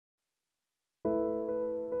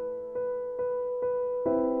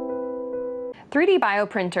3D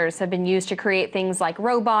bioprinters have been used to create things like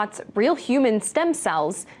robots, real human stem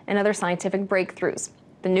cells, and other scientific breakthroughs.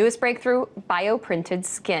 The newest breakthrough, bioprinted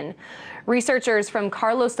skin. Researchers from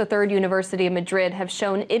Carlos III University of Madrid have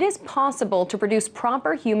shown it is possible to produce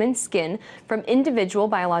proper human skin from individual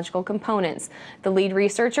biological components. The lead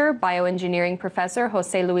researcher, bioengineering professor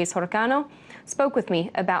Jose Luis Horcano, spoke with me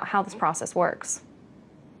about how this process works.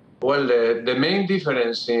 Well, the main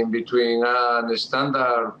difference in between a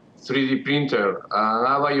standard 3D printer and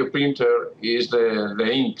a bioprinter is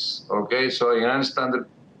the inks, okay? So in a standard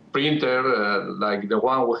printer, like the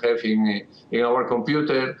one we have in our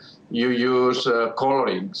computer, you use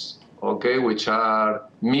colorings, okay, which are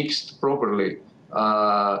mixed properly,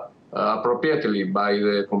 appropriately by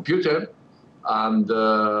the computer, and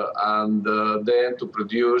then to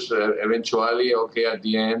produce eventually, okay, at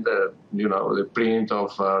the end, you know, the print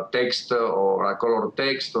of text or a color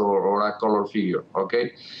text or a color figure,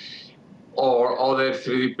 okay? Or other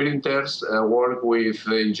 3D printers work with,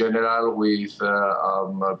 in general, with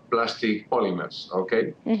plastic polymers,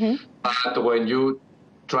 okay? Mm-hmm. But when you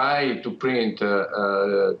try to print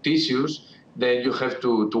tissues, then you have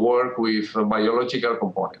to work with biological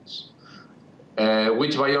components.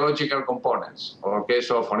 Which biological components? Okay,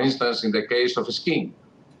 so for instance, in the case of skin,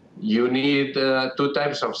 you need two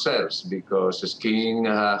types of cells because skin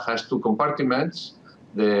has two compartments,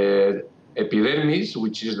 the epidermis,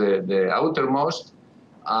 which is the outermost,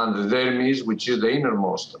 and the dermis, which is the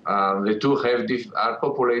innermost. The two are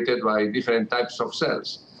populated by different types of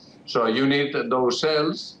cells. So you need those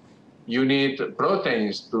cells. You need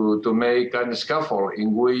proteins to make a scaffold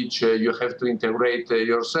in which you have to integrate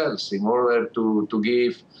your cells in order to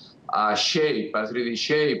give a shape, a 3D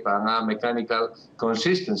shape, and a mechanical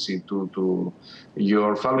consistency to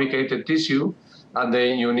your fabricated tissue. And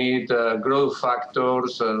then you need growth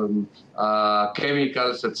factors,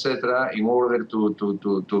 chemicals, etc., in order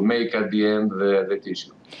to make at the end the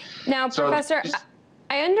tissue. Now, so Professor,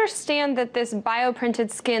 I understand that this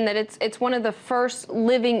bioprinted skin, that it's one of the first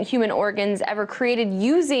living human organs ever created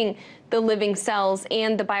using the living cells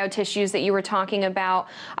and the biotissues that you were talking about.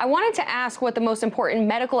 I wanted to ask what the most important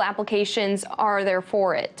medical applications are there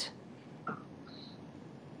for it.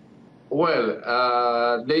 Well,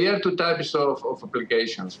 there are two types of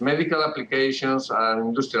applications, medical applications and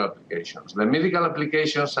industrial applications. The medical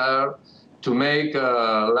applications are to make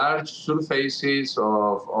large surfaces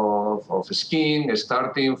of skin,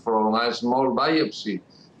 starting from a small biopsy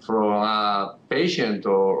from a patient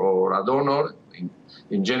or a donor,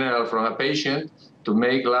 in general from a patient, to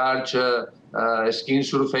make large skin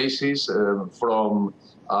surfaces from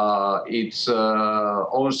its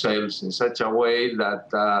own cells in such a way that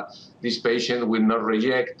this patient will not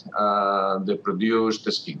reject the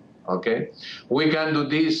produced skin, okay? We can do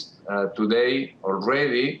this today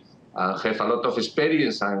already, have a lot of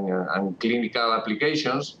experience and clinical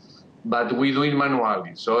applications, but we do it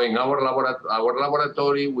manually. So in our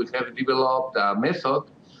laboratory, we have developed a method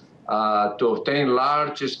to obtain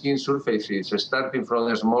large skin surfaces, starting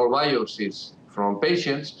from small biopsies from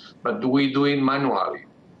patients, but we do it manually.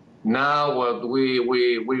 Now, what we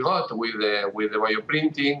got with the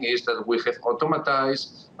bioprinting is that we have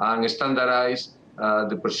automatized and standardized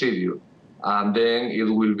the procedure. And then it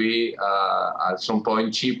will be at some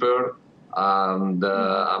point cheaper and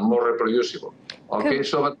more reproducible. Okay,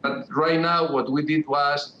 so but right now what we did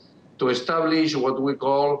was to establish what we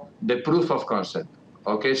call the proof of concept.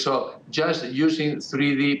 Okay, so just using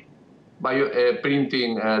 3D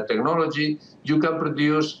printing technology, you can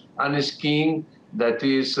produce a skin that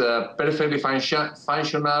is perfectly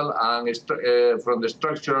functional and from the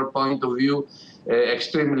structural point of view,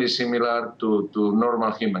 extremely similar to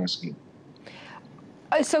normal human skin.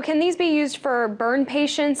 So can these be used for burn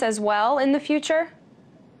patients as well in the future?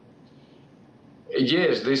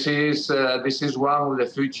 Yes, this is one of the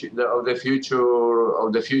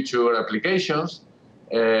future applications.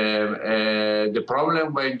 The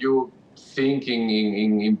problem when you think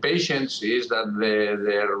in patients is that the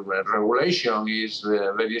regulation is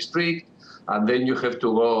very strict, and then you have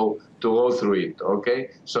to go through it. Okay,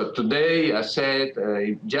 so today, as said,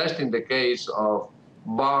 just in the case of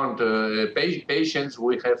burned patients,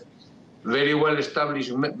 we have very well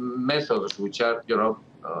established methods, which are, you know,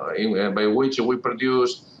 by which we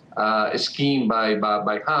produce skin by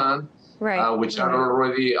hand, right. Which are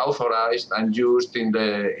already authorized and used in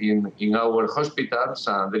our hospitals.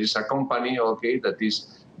 And there is a company, okay, that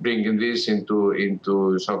is bringing this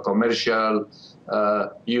into some commercial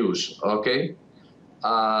use, okay.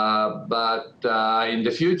 But in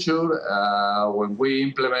the future, when we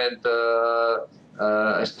implement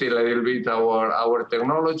still a little bit our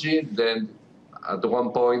technology, then at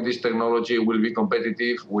one point this technology will be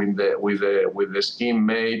competitive with the skin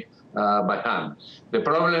made by hand. The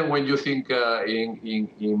problem when you think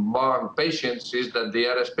in modern patients is that they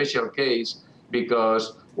are a special case,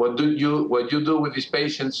 because what you do with these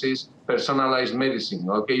patients is personalized medicine.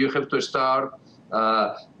 Okay, you have to start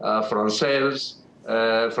from cells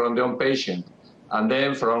from the own patient, and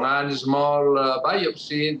then from a small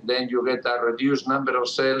biopsy, then you get a reduced number of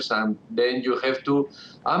cells, and then you have to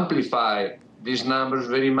amplify these numbers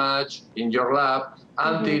very much in your lab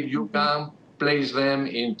until you can place them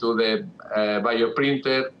into the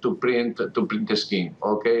bioprinter to print the skin.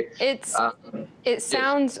 Okay. It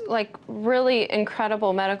sounds like really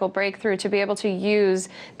incredible medical breakthrough to be able to use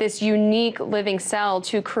this unique living cell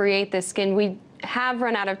to create this skin. We have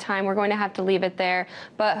run out of time. We're going to have to leave it there.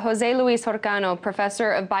 But Jose Luis Horcano,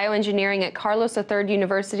 professor of bioengineering at Carlos III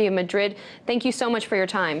University of Madrid, thank you so much for your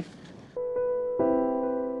time.